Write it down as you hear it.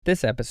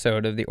This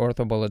episode of the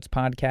OrthoBullets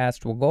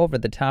podcast will go over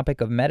the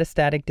topic of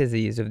metastatic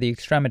disease of the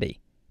extremity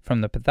from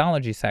the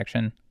Pathology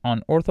section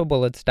on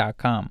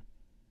orthobullets.com.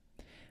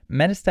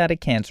 Metastatic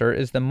cancer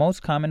is the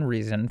most common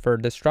reason for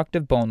a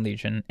destructive bone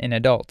lesion in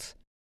adults.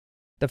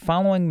 The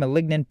following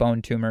malignant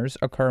bone tumors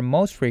occur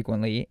most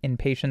frequently in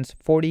patients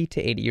 40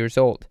 to 80 years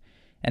old,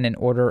 and in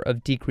order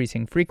of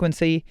decreasing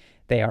frequency,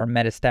 they are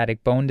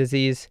metastatic bone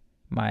disease,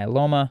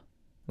 myeloma,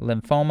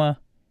 lymphoma,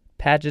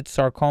 Paget's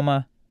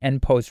sarcoma, and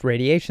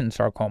post-radiation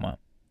sarcoma.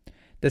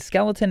 The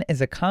skeleton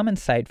is a common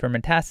site for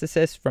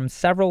metastasis from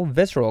several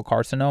visceral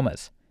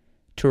carcinomas.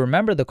 To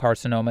remember the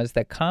carcinomas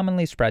that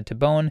commonly spread to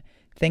bone,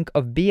 think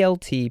of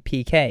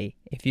BLT-PK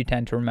if you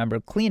tend to remember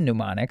clean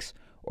mnemonics,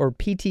 or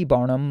P.T.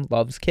 Barnum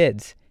loves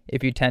kids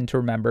if you tend to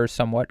remember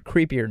somewhat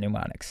creepier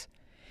mnemonics.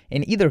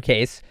 In either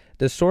case,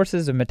 the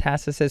sources of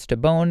metastasis to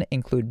bone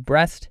include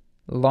breast,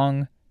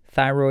 lung,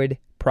 thyroid,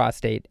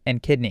 prostate,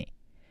 and kidney.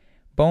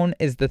 Bone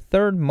is the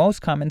third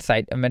most common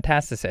site of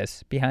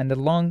metastasis behind the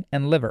lung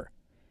and liver.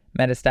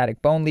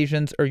 Metastatic bone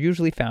lesions are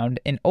usually found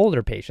in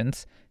older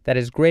patients, that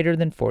is greater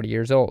than 40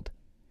 years old.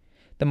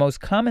 The most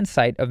common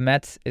site of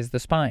METs is the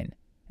spine,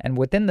 and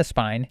within the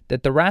spine, the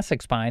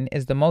thoracic spine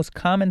is the most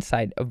common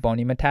site of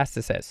bony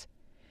metastasis.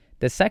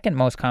 The second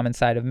most common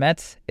site of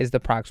METs is the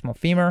proximal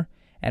femur,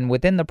 and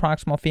within the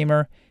proximal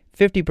femur,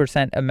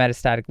 50% of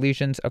metastatic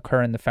lesions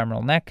occur in the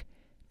femoral neck,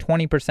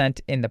 20%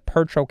 in the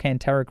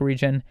pertrochanteric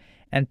region,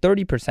 and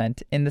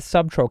 30% in the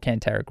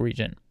subtrochanteric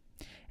region.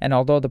 And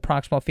although the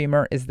proximal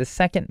femur is the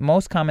second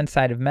most common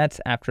site of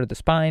METs after the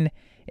spine,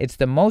 it's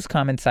the most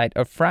common site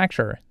of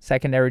fracture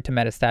secondary to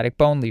metastatic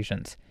bone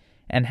lesions,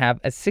 and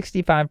have a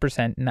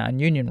 65%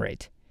 non-union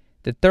rate.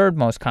 The third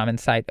most common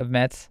site of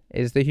METs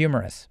is the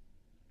humerus.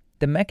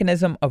 The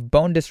mechanism of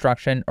bone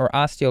destruction or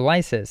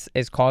osteolysis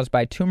is caused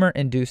by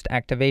tumor-induced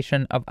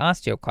activation of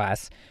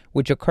osteoclasts,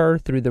 which occur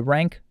through the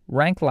rank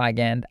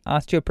ligand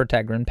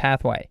osteoprotegrin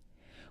pathway.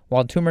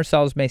 While tumor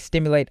cells may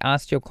stimulate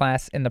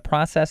osteoclasts in the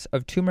process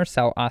of tumor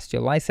cell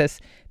osteolysis,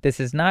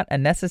 this is not a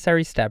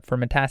necessary step for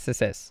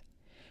metastasis.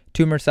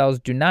 Tumor cells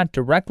do not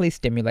directly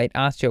stimulate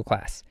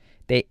osteoclasts.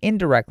 They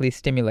indirectly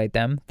stimulate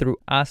them through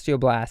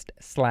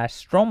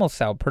osteoblast/stromal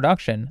cell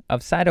production of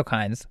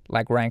cytokines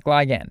like rank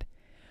ligand.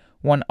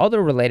 One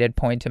other related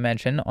point to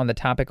mention on the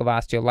topic of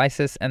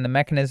osteolysis and the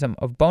mechanism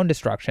of bone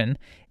destruction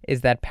is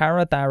that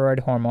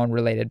parathyroid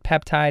hormone-related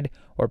peptide,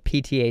 or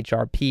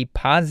PTHrP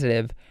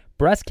positive,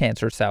 breast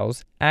cancer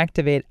cells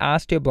activate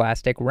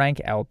osteoblastic rank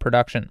L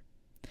production.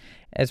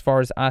 As far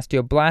as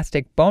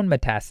osteoblastic bone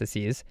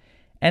metastases,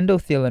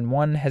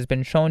 endothelin-1 has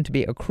been shown to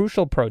be a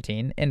crucial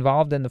protein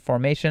involved in the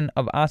formation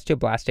of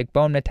osteoblastic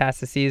bone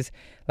metastases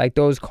like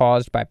those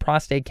caused by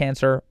prostate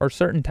cancer or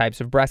certain types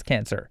of breast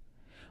cancer.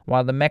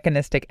 While the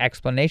mechanistic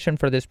explanation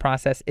for this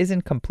process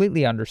isn't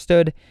completely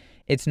understood,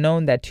 it's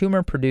known that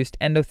tumor-produced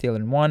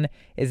endothelin-1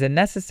 is a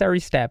necessary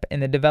step in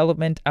the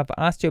development of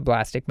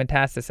osteoblastic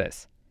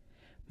metastasis.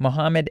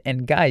 Mohammed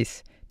and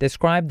Geis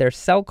described their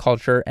cell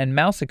culture and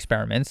mouse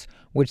experiments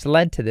which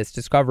led to this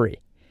discovery.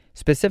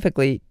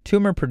 Specifically,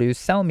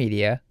 tumor-produced cell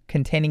media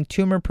containing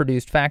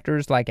tumor-produced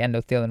factors like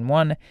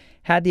endothelin-1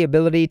 had the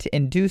ability to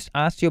induce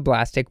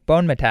osteoblastic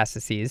bone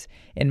metastases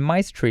in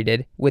mice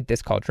treated with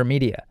this culture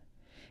media.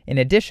 In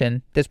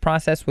addition, this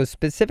process was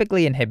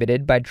specifically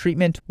inhibited by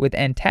treatment with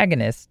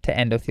antagonists to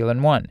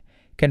endothelin-1,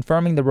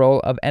 confirming the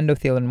role of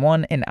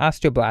endothelin-1 in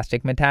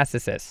osteoblastic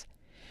metastasis.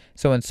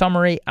 So in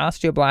summary,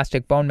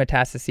 osteoblastic bone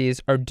metastases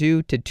are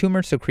due to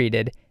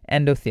tumor-secreted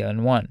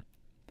endothelin-1.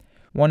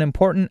 One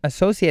important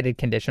associated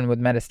condition with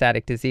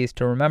metastatic disease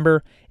to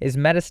remember is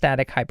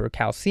metastatic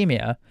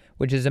hypercalcemia,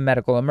 which is a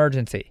medical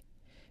emergency.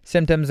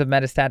 Symptoms of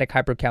metastatic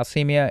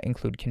hypercalcemia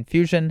include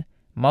confusion,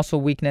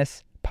 muscle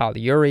weakness,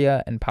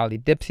 polyuria and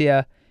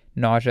polydipsia,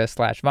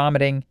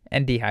 nausea/vomiting,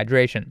 and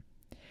dehydration.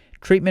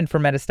 Treatment for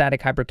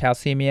metastatic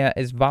hypercalcemia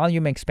is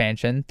volume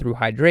expansion through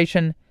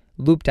hydration,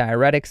 loop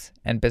diuretics,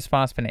 and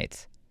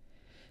bisphosphonates.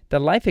 The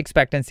life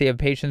expectancy of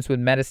patients with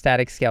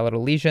metastatic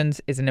skeletal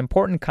lesions is an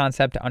important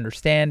concept to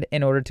understand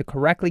in order to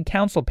correctly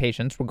counsel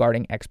patients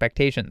regarding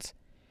expectations.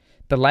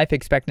 The life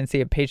expectancy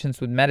of patients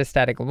with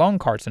metastatic lung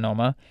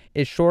carcinoma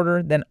is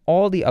shorter than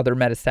all the other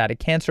metastatic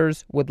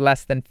cancers, with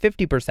less than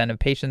 50% of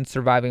patients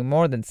surviving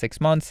more than 6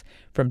 months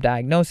from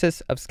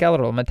diagnosis of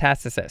skeletal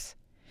metastasis.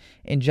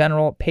 In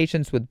general,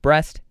 patients with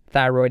breast,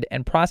 thyroid,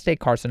 and prostate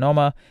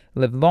carcinoma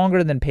live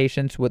longer than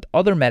patients with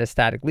other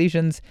metastatic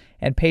lesions,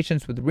 and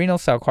patients with renal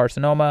cell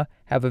carcinoma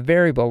have a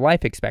variable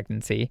life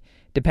expectancy,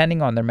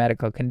 depending on their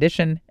medical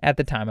condition at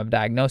the time of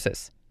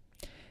diagnosis.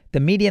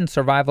 The median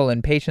survival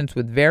in patients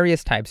with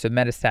various types of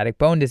metastatic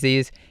bone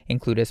disease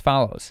include as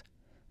follows: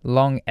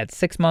 lung at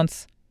 6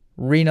 months,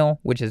 renal,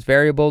 which is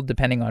variable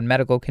depending on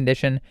medical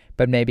condition,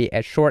 but may be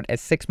as short as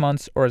 6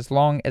 months or as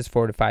long as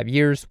 4 to 5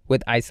 years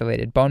with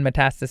isolated bone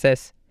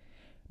metastasis,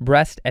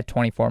 breast at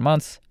 24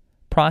 months,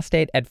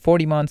 prostate at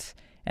 40 months,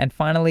 and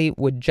finally,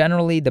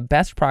 generally the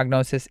best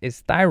prognosis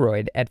is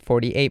thyroid at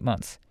 48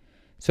 months.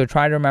 So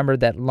try to remember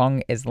that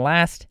lung is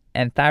last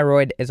and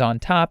thyroid is on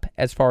top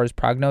as far as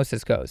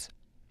prognosis goes.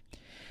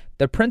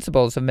 The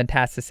principles of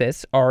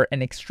metastasis are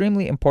an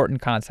extremely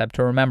important concept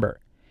to remember.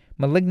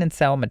 Malignant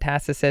cell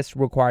metastasis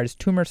requires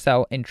tumor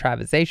cell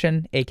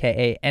intravasation,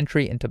 aka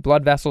entry into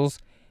blood vessels,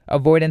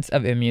 avoidance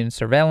of immune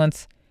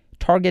surveillance,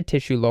 target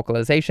tissue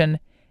localization,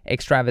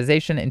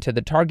 extravasation into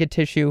the target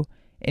tissue,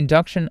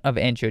 induction of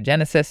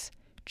angiogenesis,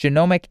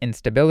 genomic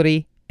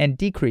instability, and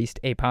decreased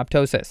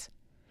apoptosis.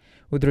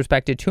 With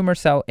respect to tumor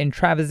cell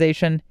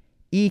intravasation,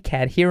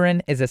 E-cadherin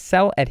is a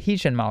cell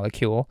adhesion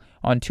molecule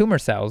on tumor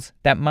cells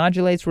that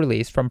modulates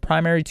release from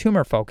primary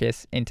tumor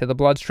focus into the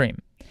bloodstream,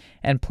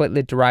 and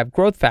platelet-derived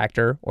growth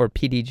factor, or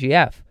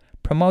PDGF,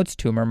 promotes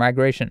tumor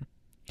migration.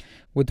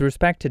 With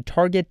respect to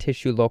target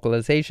tissue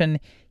localization,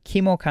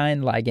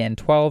 chemokine ligand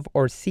 12,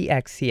 or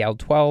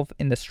CXCL12,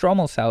 in the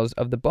stromal cells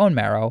of the bone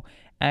marrow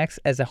acts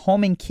as a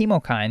homing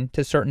chemokine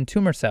to certain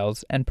tumor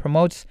cells and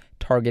promotes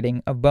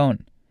targeting of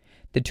bone.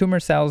 The tumor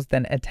cells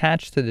then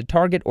attach to the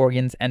target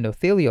organ's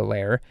endothelial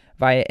layer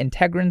via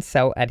integrin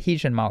cell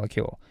adhesion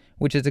molecule,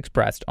 which is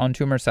expressed on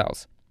tumor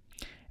cells.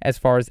 As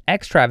far as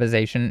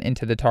extravasation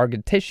into the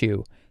target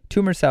tissue,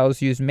 tumor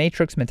cells use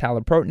matrix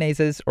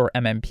metalloproteinases, or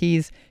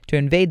MMPs, to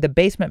invade the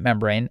basement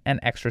membrane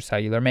and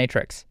extracellular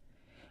matrix.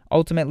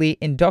 Ultimately,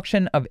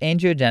 induction of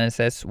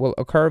angiogenesis will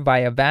occur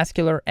via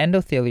vascular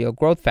endothelial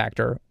growth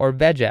factor, or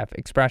VEGF,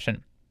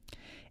 expression.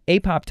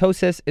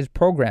 Apoptosis is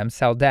programmed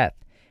cell death,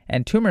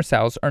 and tumor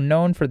cells are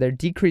known for their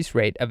decreased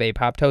rate of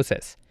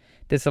apoptosis.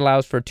 This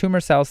allows for tumor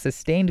cell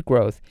sustained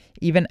growth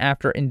even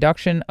after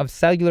induction of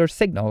cellular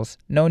signals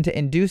known to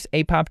induce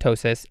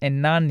apoptosis in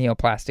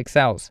non-neoplastic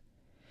cells.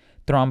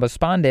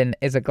 Thrombospondin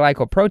is a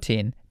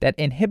glycoprotein that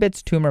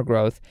inhibits tumor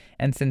growth,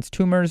 and since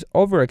tumors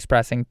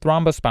overexpressing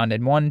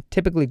thrombospondin 1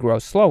 typically grow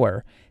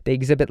slower, they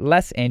exhibit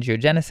less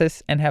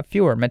angiogenesis and have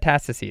fewer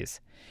metastases,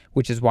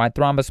 which is why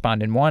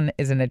thrombospondin 1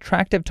 is an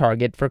attractive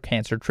target for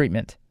cancer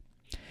treatment.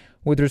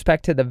 With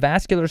respect to the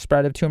vascular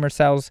spread of tumor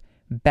cells,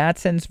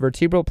 Batson's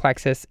vertebral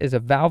plexus is a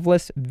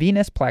valveless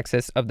venous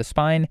plexus of the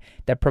spine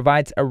that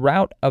provides a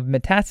route of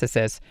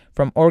metastasis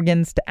from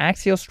organs to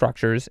axial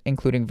structures,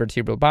 including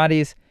vertebral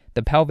bodies,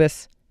 the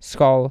pelvis,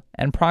 skull,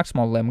 and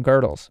proximal limb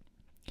girdles.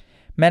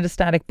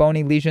 Metastatic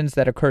bony lesions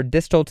that occur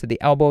distal to the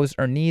elbows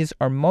or knees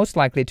are most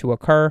likely to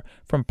occur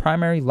from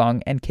primary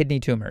lung and kidney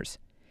tumors.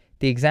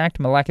 The exact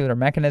molecular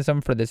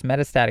mechanism for this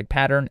metastatic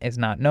pattern is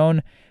not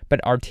known,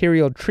 but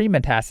arterial tree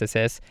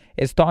metastasis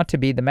is thought to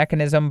be the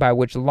mechanism by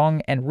which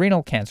lung and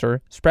renal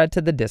cancer spread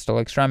to the distal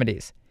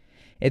extremities.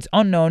 It's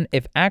unknown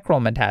if acral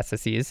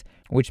metastases,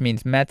 which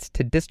means mets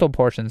to distal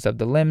portions of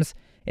the limbs,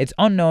 it's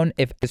unknown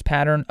if this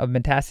pattern of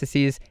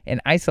metastases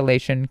in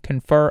isolation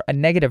confer a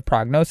negative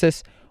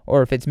prognosis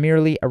or if it's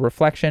merely a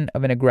reflection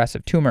of an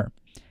aggressive tumor.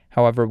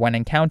 However, when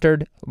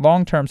encountered,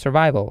 long-term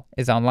survival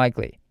is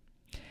unlikely.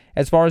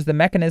 As far as the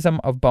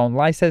mechanism of bone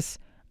lysis,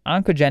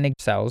 oncogenic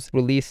cells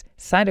release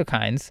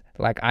cytokines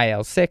like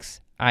IL-6,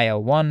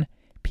 IL-1,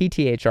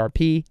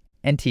 PTHrP,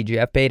 and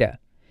TGF-beta.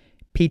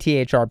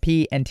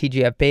 PTHrP and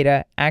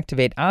TGF-beta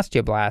activate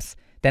osteoblasts,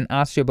 then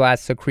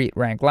osteoblasts secrete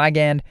rank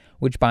ligand,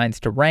 which binds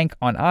to rank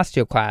on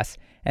osteoclasts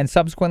and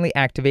subsequently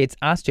activates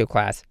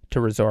osteoclasts to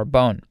resorb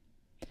bone.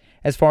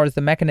 As far as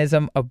the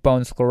mechanism of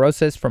bone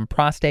sclerosis from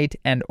prostate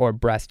and or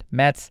breast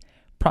mets,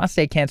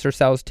 prostate cancer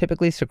cells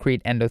typically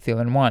secrete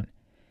endothelin-1.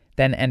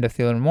 Then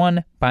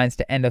endothelin-1 binds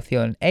to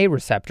endothelin A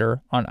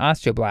receptor on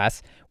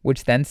osteoblasts,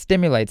 which then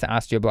stimulates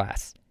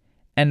osteoblasts.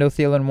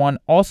 Endothelin-1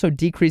 also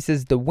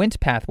decreases the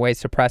Wnt pathway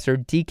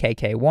suppressor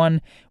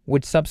DKK1,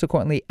 which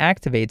subsequently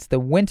activates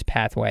the Wnt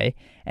pathway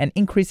and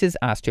increases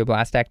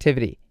osteoblast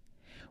activity.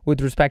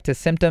 With respect to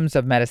symptoms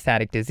of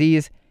metastatic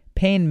disease,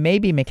 pain may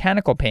be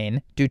mechanical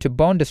pain due to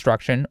bone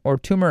destruction or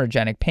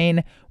tumorigenic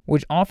pain,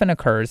 which often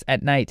occurs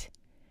at night.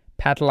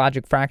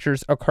 Pathologic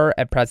fractures occur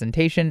at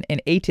presentation in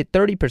 8 to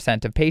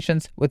 30% of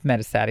patients with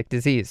metastatic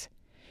disease.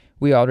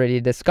 We already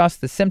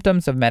discussed the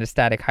symptoms of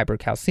metastatic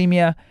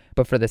hypercalcemia,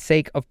 but for the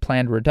sake of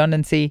planned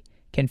redundancy,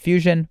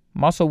 confusion,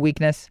 muscle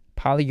weakness,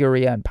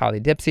 polyuria and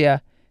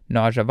polydipsia,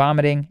 nausea,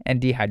 vomiting, and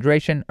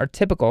dehydration are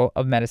typical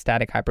of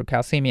metastatic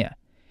hypercalcemia.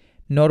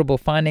 Notable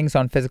findings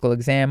on physical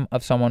exam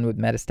of someone with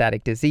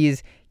metastatic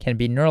disease can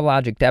be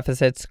neurologic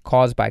deficits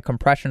caused by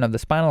compression of the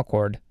spinal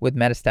cord with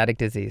metastatic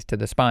disease to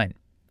the spine.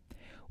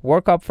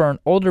 Workup for an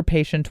older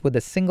patient with a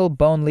single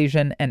bone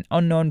lesion and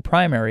unknown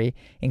primary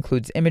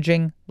includes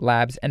imaging,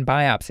 labs, and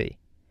biopsy.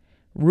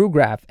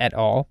 Rugraf et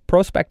al.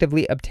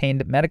 Prospectively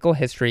obtained medical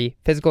history,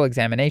 physical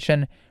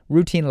examination,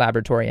 routine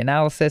laboratory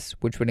analysis,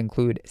 which would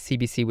include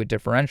CBC with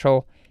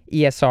differential,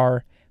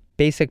 ESR,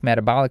 basic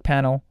metabolic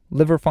panel,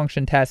 liver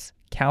function tests,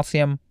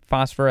 calcium,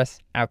 phosphorus,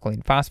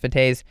 alkaline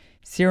phosphatase,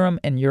 serum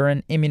and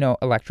urine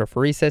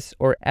immunoelectrophoresis,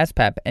 or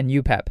SPEP and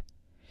UPEP.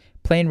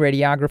 Plain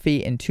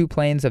radiography in 2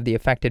 planes of the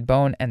affected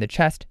bone and the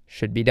chest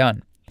should be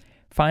done.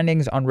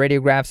 Findings on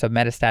radiographs of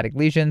metastatic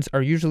lesions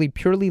are usually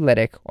purely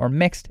lytic or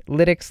mixed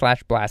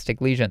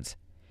lytic/blastic lesions.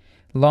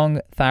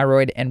 Lung,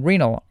 thyroid, and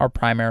renal are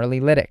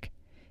primarily lytic.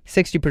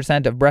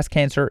 60% of breast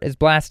cancer is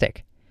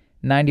blastic.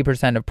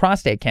 90% of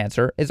prostate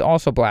cancer is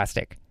also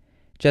blastic.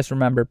 Just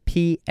remember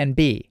P and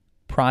B,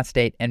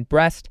 prostate and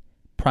breast,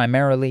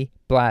 primarily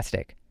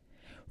blastic.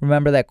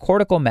 Remember that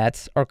cortical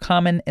mets are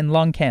common in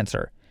lung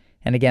cancer,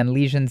 and again,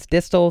 lesions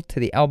distal to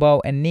the elbow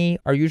and knee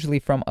are usually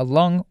from a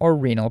lung or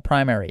renal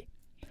primary.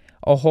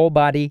 A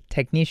whole-body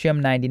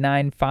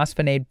technetium-99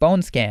 phosphonate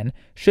bone scan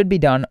should be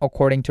done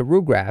according to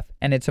Rugraf,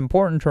 and it's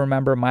important to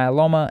remember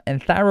myeloma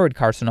and thyroid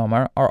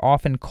carcinoma are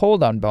often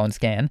cold on bone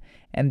scan,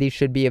 and these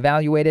should be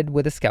evaluated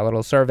with a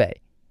skeletal survey.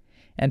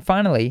 And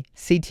finally,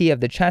 CT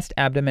of the chest,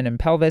 abdomen, and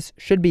pelvis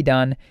should be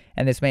done,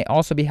 and this may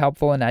also be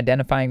helpful in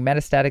identifying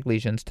metastatic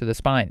lesions to the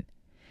spine.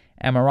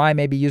 MRI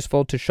may be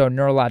useful to show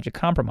neurologic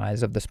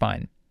compromise of the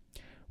spine.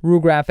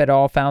 Rugraf et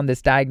al. Found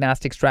this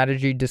diagnostic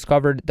strategy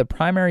discovered the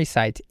primary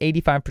site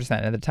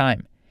 85% of the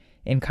time.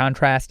 In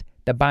contrast,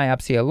 the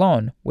biopsy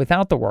alone,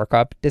 without the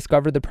workup,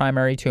 discovered the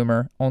primary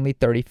tumor only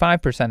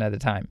 35% of the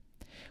time.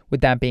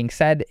 With that being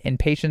said, in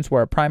patients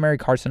where a primary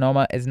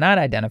carcinoma is not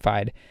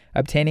identified,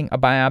 obtaining a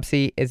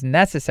biopsy is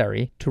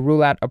necessary to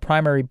rule out a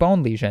primary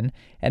bone lesion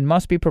and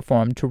must be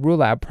performed to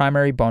rule out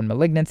primary bone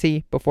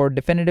malignancy before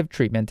definitive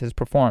treatment is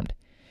performed.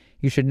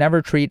 You should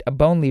never treat a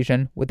bone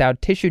lesion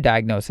without tissue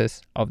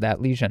diagnosis of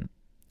that lesion.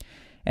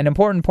 An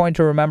important point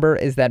to remember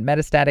is that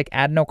metastatic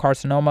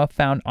adenocarcinoma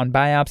found on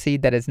biopsy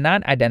that is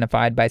not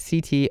identified by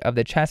CT of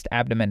the chest,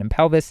 abdomen, and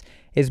pelvis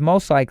is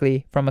most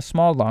likely from a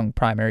small lung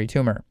primary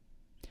tumor.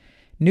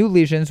 New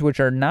lesions which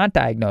are not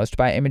diagnosed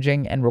by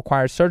imaging and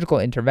require surgical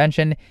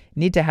intervention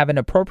need to have an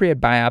appropriate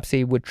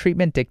biopsy with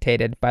treatment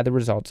dictated by the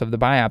results of the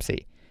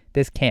biopsy.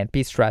 This can't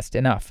be stressed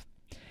enough.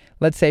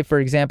 Let's say, for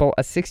example,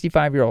 a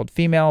 65-year-old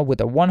female with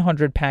a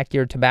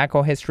 100-pack-year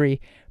tobacco history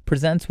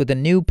presents with a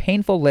new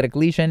painful lytic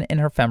lesion in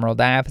her femoral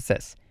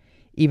diaphysis.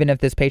 Even if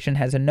this patient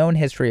has a known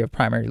history of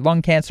primary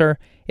lung cancer,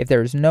 if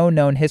there is no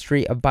known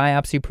history of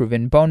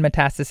biopsy-proven bone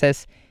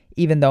metastasis,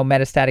 even though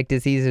metastatic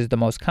disease is the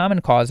most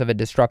common cause of a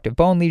destructive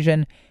bone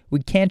lesion,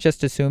 we can't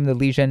just assume the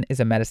lesion is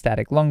a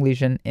metastatic lung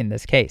lesion in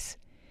this case.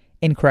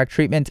 Incorrect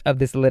treatment of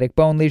this lytic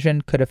bone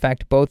lesion could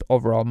affect both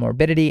overall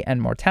morbidity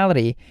and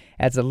mortality,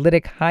 as a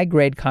lytic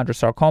high-grade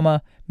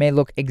chondrosarcoma may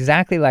look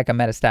exactly like a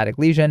metastatic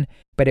lesion,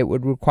 but it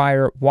would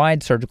require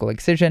wide surgical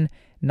excision,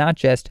 not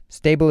just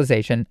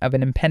stabilization of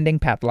an impending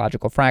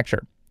pathological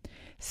fracture.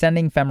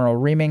 Sending femoral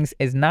reamings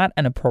is not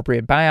an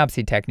appropriate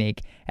biopsy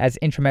technique, as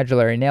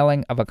intramedullary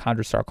nailing of a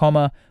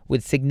chondrosarcoma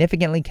would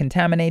significantly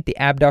contaminate the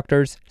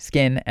abductors,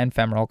 skin, and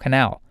femoral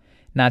canal.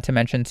 Not to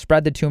mention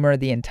spread the tumor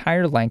the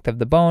entire length of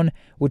the bone,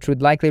 which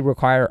would likely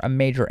require a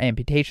major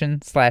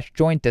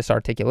amputation/joint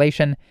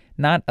disarticulation,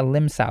 not a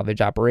limb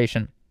salvage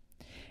operation.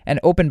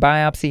 An open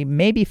biopsy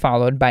may be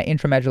followed by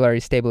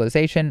intramedullary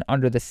stabilization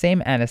under the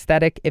same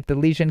anesthetic if the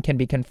lesion can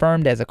be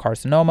confirmed as a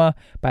carcinoma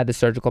by the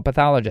surgical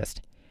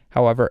pathologist.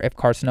 However, if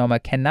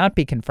carcinoma cannot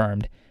be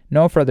confirmed,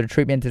 no further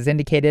treatment is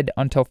indicated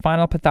until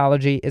final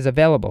pathology is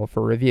available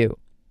for review.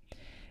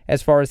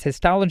 As far as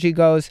histology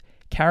goes,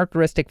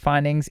 characteristic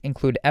findings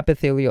include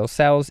epithelial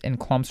cells in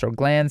clumps or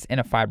glands in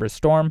a fibrous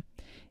storm.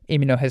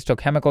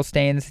 Immunohistochemical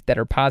stains that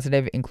are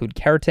positive include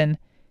keratin,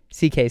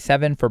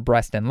 CK7 for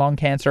breast and lung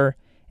cancer,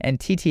 and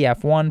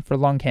TTF1 for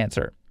lung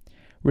cancer.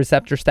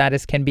 Receptor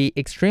status can be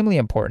extremely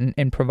important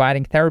in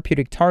providing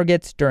therapeutic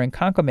targets during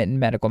concomitant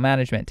medical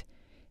management.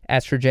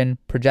 Estrogen,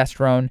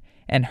 progesterone,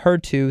 and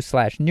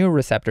HER2/new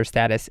receptor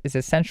status is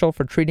essential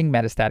for treating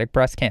metastatic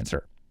breast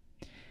cancer.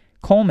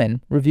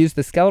 Coleman reviews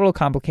the skeletal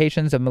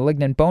complications of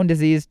malignant bone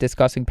disease,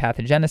 discussing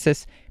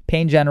pathogenesis,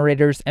 pain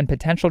generators, and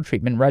potential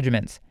treatment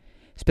regimens.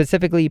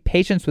 Specifically,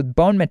 patients with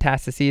bone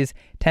metastases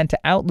tend to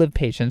outlive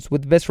patients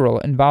with visceral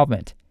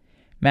involvement.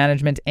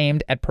 Management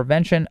aimed at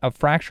prevention of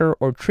fracture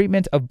or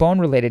treatment of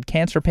bone-related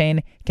cancer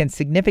pain can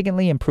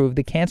significantly improve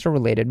the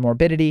cancer-related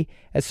morbidity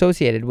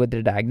associated with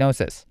the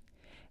diagnosis.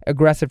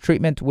 Aggressive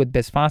treatment with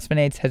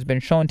bisphosphonates has been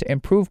shown to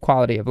improve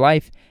quality of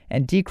life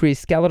and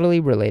decrease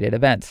skeletally related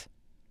events.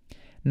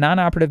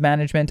 Non-operative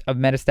management of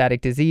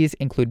metastatic disease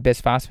include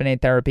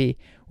bisphosphonate therapy,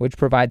 which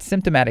provides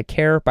symptomatic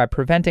care by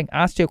preventing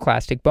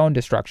osteoclastic bone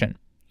destruction.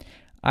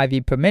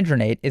 IV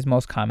pomidronate is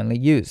most commonly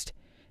used.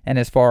 And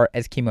as far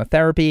as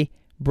chemotherapy,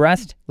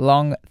 breast,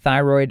 lung,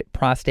 thyroid,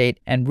 prostate,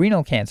 and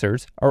renal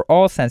cancers are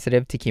all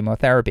sensitive to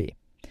chemotherapy.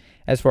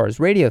 As far as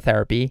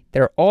radiotherapy,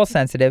 they're all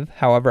sensitive,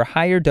 however,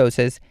 higher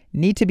doses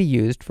need to be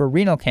used for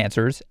renal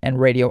cancers, and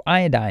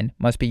radioiodine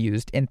must be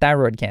used in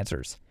thyroid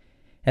cancers.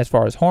 As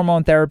far as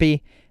hormone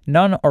therapy,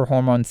 none are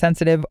hormone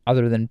sensitive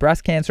other than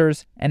breast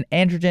cancers, and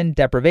androgen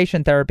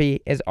deprivation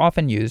therapy is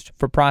often used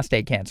for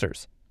prostate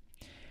cancers.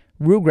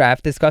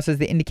 Rugraf discusses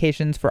the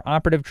indications for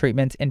operative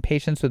treatment in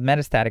patients with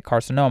metastatic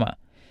carcinoma.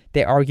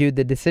 They argued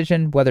the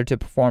decision whether to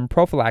perform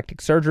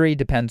prophylactic surgery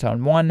depends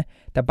on 1.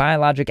 The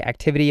biologic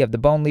activity of the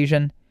bone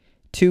lesion,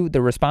 2.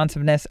 The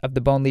responsiveness of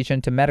the bone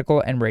lesion to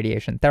medical and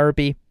radiation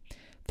therapy,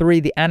 3.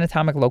 The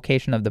anatomic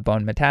location of the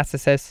bone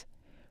metastasis,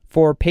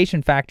 4.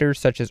 Patient factors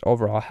such as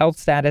overall health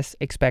status,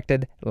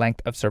 expected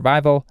length of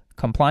survival,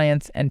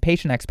 compliance, and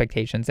patient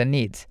expectations and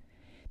needs.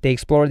 They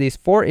explore these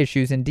 4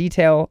 issues in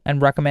detail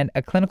and recommend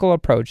a clinical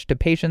approach to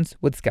patients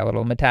with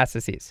skeletal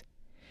metastases.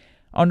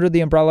 Under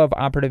the umbrella of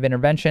operative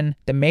intervention,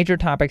 the major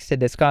topics to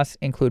discuss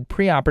include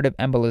preoperative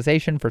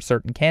embolization for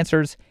certain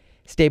cancers,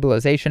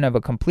 stabilization of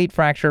a complete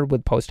fracture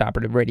with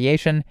postoperative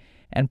radiation,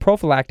 and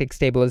prophylactic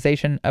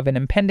stabilization of an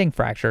impending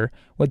fracture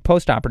with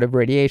postoperative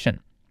radiation.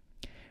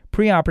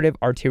 Preoperative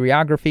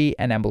arteriography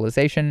and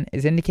embolization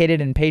is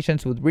indicated in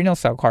patients with renal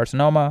cell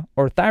carcinoma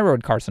or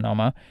thyroid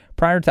carcinoma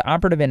prior to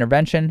operative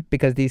intervention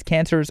because these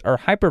cancers are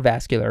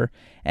hypervascular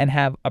and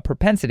have a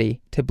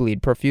propensity to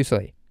bleed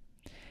profusely.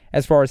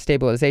 As far as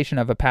stabilization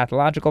of a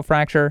pathological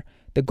fracture,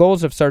 the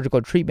goals of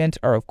surgical treatment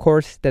are, of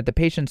course, that the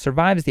patient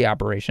survives the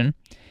operation,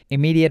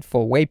 immediate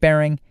full weight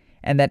bearing,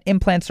 and that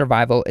implant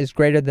survival is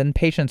greater than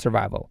patient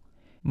survival.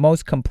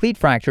 Most complete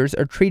fractures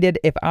are treated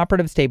if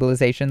operative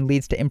stabilization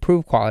leads to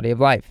improved quality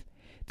of life.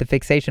 The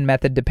fixation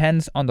method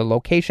depends on the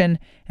location,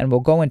 and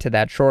we'll go into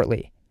that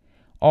shortly.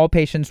 All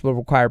patients will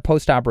require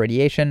post-op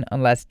radiation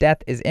unless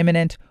death is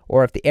imminent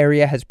or if the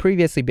area has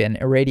previously been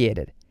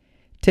irradiated.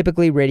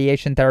 Typically,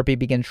 radiation therapy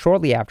begins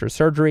shortly after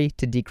surgery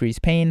to decrease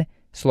pain,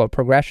 slow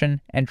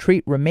progression, and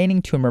treat remaining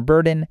tumor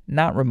burden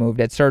not removed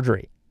at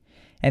surgery.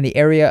 And the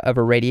area of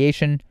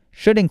irradiation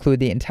should include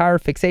the entire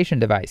fixation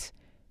device,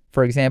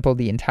 for example,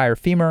 the entire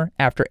femur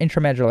after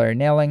intramedullary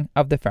nailing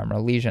of the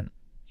femoral lesion.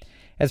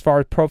 As far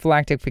as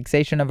prophylactic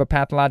fixation of a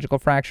pathological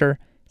fracture,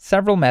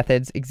 several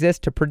methods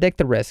exist to predict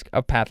the risk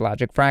of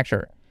pathologic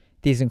fracture.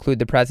 These include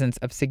the presence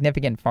of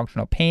significant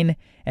functional pain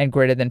and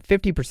greater than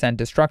 50%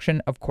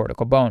 destruction of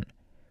cortical bone.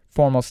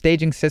 Formal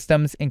staging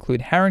systems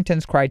include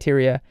Harrington's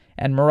criteria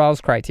and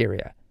Morell's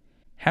criteria.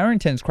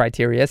 Harrington's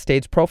criteria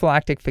states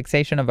prophylactic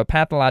fixation of a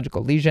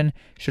pathological lesion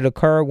should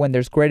occur when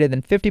there's greater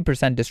than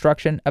 50%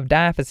 destruction of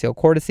diaphyseal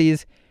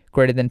cortices,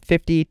 greater than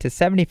 50 to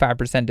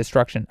 75%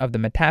 destruction of the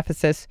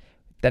metaphysis,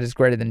 that is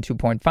greater than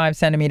 2.5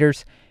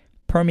 centimeters,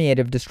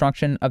 permeative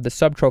destruction of the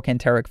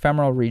subtrochanteric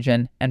femoral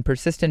region, and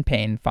persistent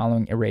pain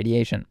following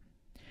irradiation.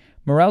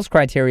 Morell's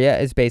criteria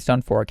is based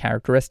on 4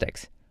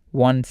 characteristics.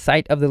 1.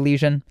 Site of the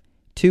lesion.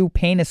 2.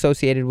 Pain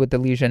associated with the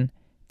lesion.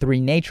 3.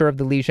 Nature of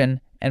the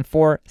lesion. And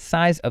 4.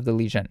 Size of the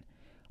lesion.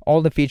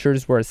 All the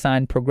features were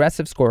assigned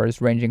progressive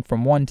scores ranging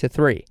from 1 to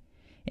 3.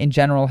 In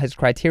general, his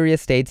criteria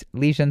states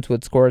lesions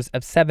with scores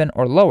of 7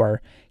 or lower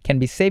can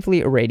be safely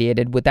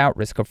irradiated without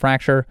risk of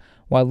fracture,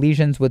 while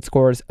lesions with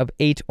scores of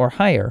 8 or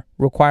higher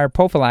require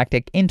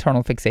prophylactic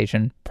internal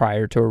fixation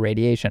prior to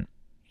irradiation.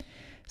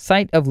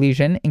 Site of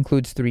lesion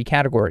includes 3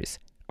 categories: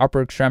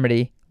 upper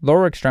extremity,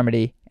 lower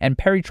extremity, and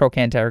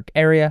peritrochanteric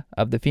area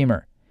of the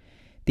femur.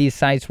 These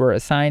sites were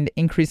assigned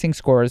increasing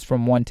scores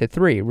from 1 to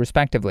 3,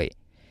 respectively.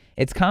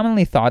 It's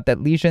commonly thought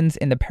that lesions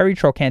in the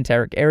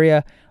peritrochanteric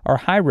area are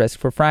high risk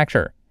for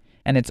fracture,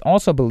 and it's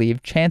also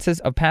believed chances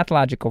of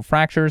pathological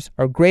fractures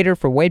are greater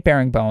for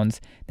weight-bearing bones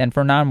than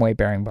for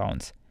non-weight-bearing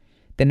bones.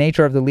 The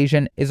nature of the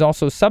lesion is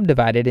also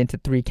subdivided into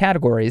 3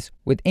 categories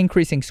with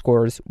increasing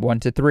scores 1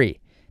 to 3,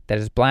 that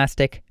is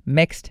blastic,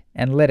 mixed,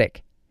 and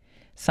lytic.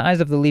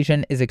 Size of the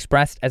lesion is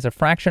expressed as a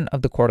fraction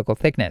of the cortical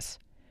thickness.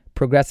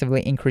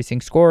 Progressively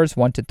increasing scores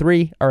 1 to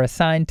 3 are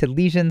assigned to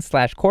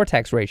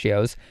lesion/cortex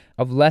ratios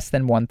of less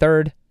than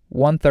 1/3,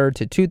 1/3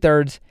 to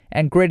 2/3,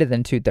 and greater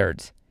than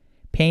 2/3.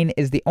 Pain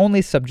is the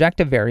only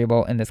subjective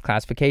variable in this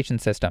classification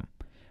system.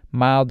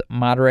 Mild,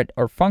 moderate,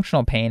 or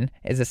functional pain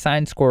is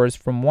assigned scores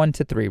from 1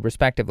 to 3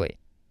 respectively.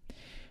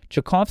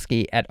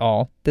 Tchaikovsky et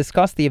al.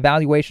 Discussed the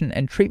evaluation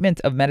and treatment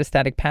of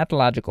metastatic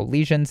pathological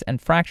lesions and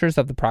fractures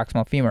of the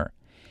proximal femur.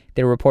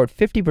 They report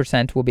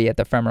 50% will be at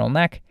the femoral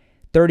neck,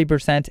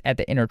 30% at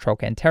the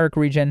intertrochanteric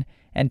region,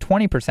 and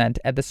 20%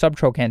 at the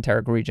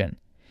subtrochanteric region.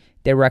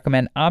 They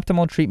recommend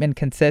optimal treatment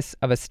consists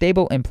of a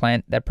stable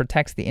implant that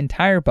protects the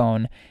entire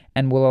bone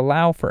and will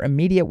allow for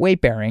immediate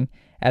weight bearing,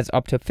 as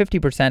up to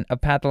 50%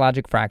 of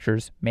pathologic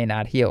fractures may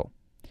not heal.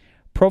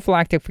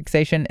 Prophylactic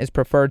fixation is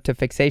preferred to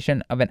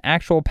fixation of an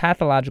actual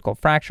pathological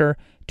fracture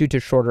due to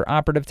shorter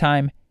operative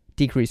time,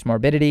 decreased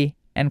morbidity,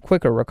 and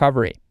quicker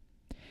recovery.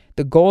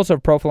 The goals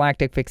of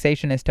prophylactic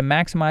fixation is to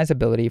maximize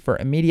ability for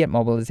immediate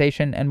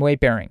mobilization and weight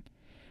bearing,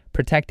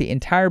 protect the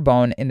entire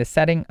bone in the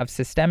setting of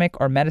systemic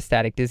or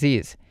metastatic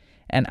disease,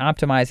 and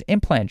optimize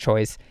implant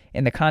choice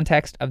in the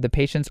context of the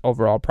patient's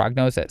overall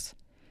prognosis.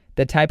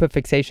 The type of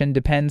fixation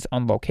depends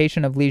on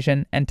location of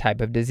lesion and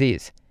type of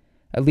disease.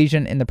 A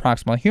lesion in the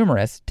proximal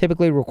humerus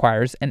typically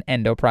requires an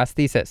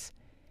endoprosthesis.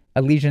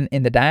 A lesion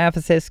in the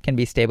diaphysis can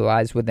be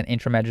stabilized with an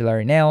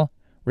intramedullary nail,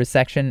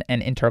 resection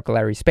and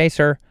intercalary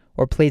spacer,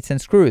 or plates and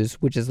screws,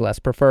 which is less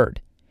preferred.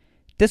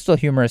 Distal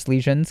humerus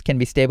lesions can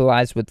be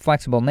stabilized with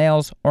flexible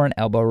nails or an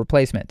elbow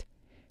replacement.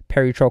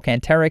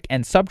 Peritrochanteric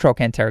and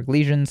subtrochanteric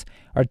lesions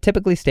are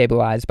typically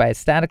stabilized by a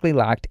statically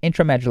locked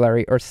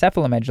intramedullary or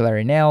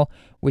cephalomedullary nail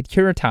with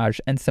curettage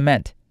and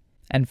cement.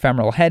 And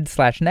femoral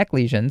head/neck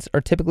lesions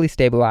are typically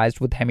stabilized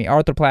with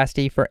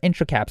hemiarthroplasty for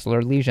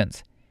intracapsular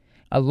lesions.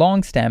 A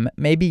long stem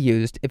may be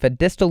used if a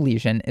distal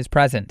lesion is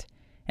present,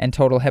 and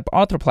total hip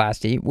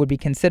arthroplasty would be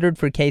considered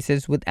for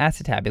cases with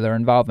acetabular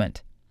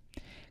involvement.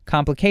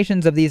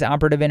 Complications of these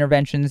operative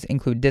interventions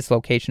include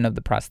dislocation of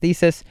the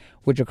prosthesis,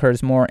 which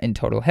occurs more in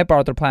total hip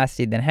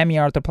arthroplasty than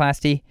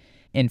hemiarthroplasty,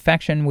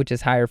 infection, which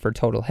is higher for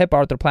total hip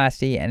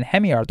arthroplasty and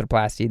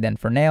hemiarthroplasty than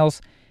for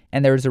nails,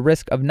 and there is a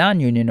risk of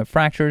non-union of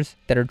fractures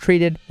that are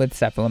treated with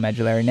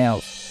cephalomedullary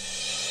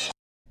nails.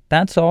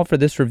 That's all for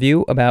this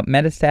review about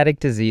metastatic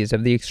disease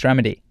of the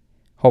extremity.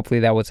 Hopefully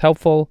that was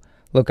helpful.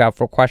 Look out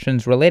for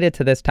questions related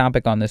to this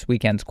topic on this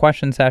weekend's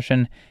question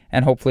session,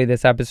 and hopefully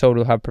this episode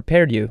will have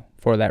prepared you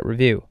for that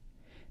review.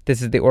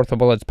 This is the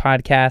OrthoBullets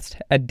podcast,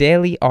 a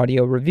daily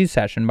audio review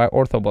session by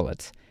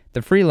OrthoBullets,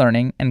 the free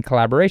learning and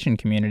collaboration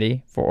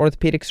community for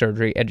orthopedic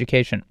surgery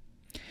education.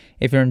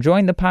 If you're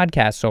enjoying the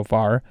podcast so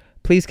far,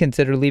 please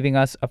consider leaving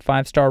us a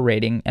 5-star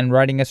rating and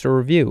writing us a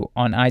review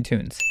on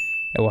iTunes.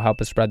 It will help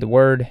us spread the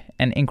word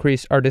and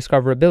increase our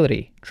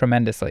discoverability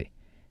tremendously.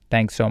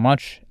 Thanks so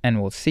much,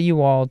 and we'll see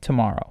you all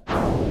tomorrow.